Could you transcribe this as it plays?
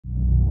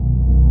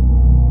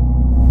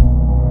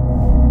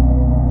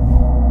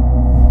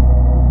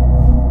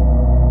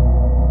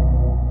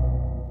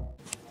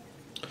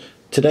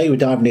Today we're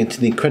diving into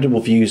the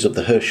incredible views of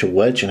the Herschel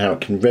Wedge and how it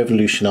can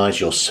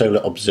revolutionise your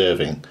solar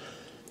observing.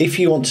 If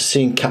you want to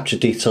see and capture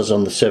details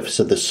on the surface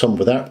of the sun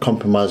without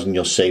compromising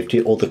your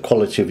safety or the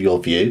quality of your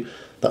view,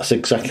 that's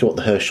exactly what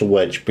the Herschel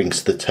Wedge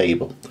brings to the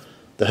table.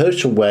 The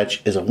Herschel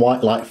Wedge is a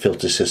white light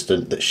filter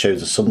system that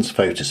shows the sun's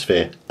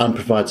photosphere and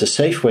provides a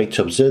safe way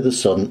to observe the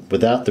sun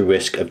without the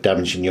risk of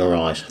damaging your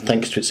eyes,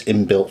 thanks to its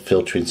inbuilt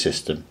filtering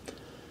system.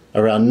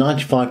 Around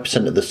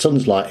 95% of the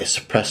sun's light is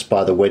suppressed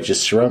by the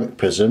wedge's ceramic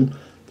prism.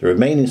 The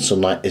remaining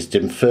sunlight is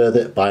dimmed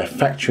further by a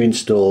factory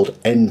installed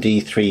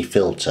ND3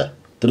 filter.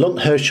 The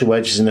Lunt Herschel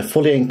Wedge is in a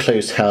fully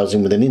enclosed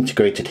housing with an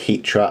integrated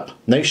heat trap.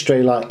 No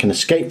stray light can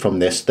escape from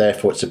this,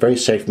 therefore it's a very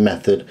safe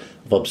method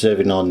of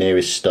observing our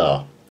nearest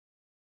star.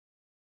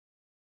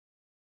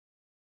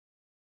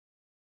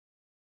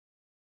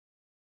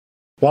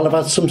 While I've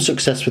had some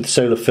success with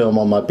solar film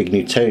on my big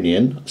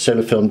Newtonian,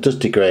 solar film does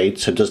degrade,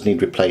 so does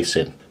need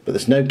replacing. But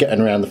there's no getting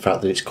around the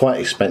fact that it's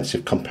quite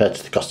expensive compared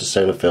to the cost of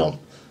solar film.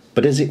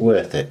 But is it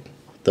worth it?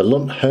 The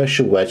Lunt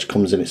Herschel Wedge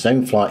comes in its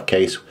own flight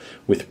case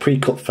with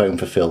pre-cut foam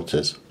for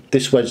filters.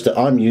 This wedge that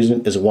I'm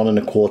using is a 1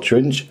 1/4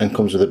 inch and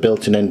comes with a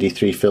built-in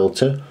ND3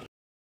 filter.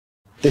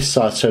 This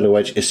size solar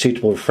wedge is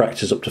suitable for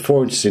refractors up to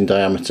 4 inches in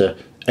diameter.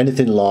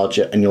 Anything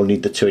larger and you'll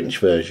need the 2-inch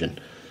version.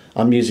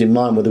 I'm using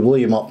mine with a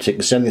William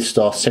Optic Zenith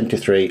Star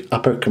 73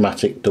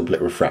 apochromatic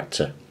doublet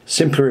refractor.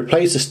 Simply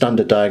replace the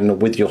standard diagonal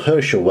with your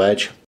Herschel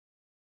wedge,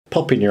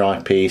 pop in your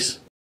eyepiece,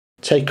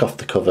 take off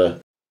the cover,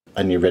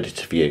 and you're ready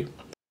to view.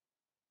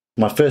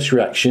 My first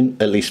reaction,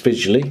 at least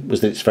visually, was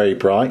that it's very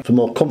bright. For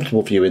more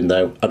comfortable viewing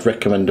though, I'd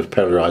recommend a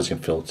polarising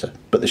filter.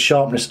 But the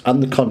sharpness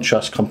and the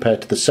contrast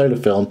compared to the solar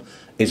film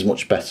is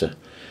much better.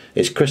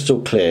 It's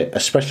crystal clear,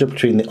 especially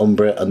between the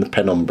umbra and the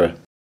penumbra.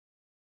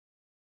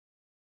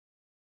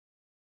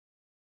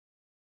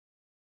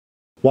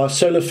 While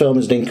solar film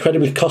is an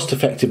incredibly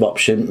cost-effective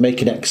option,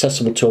 making it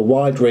accessible to a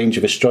wide range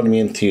of astronomy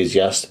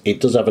enthusiasts, it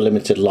does have a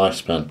limited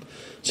lifespan.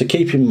 So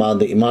keep in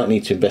mind that you might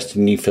need to invest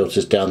in new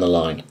filters down the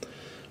line.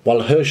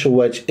 While a Herschel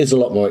Wedge is a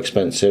lot more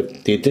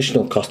expensive, the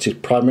additional cost is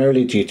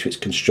primarily due to its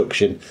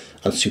construction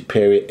and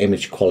superior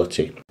image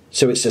quality.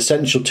 So it's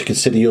essential to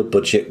consider your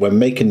budget when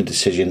making a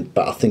decision,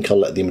 but I think I'll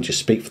let the images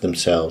speak for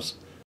themselves.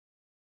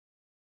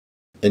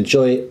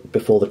 Enjoy it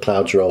before the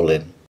clouds roll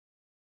in.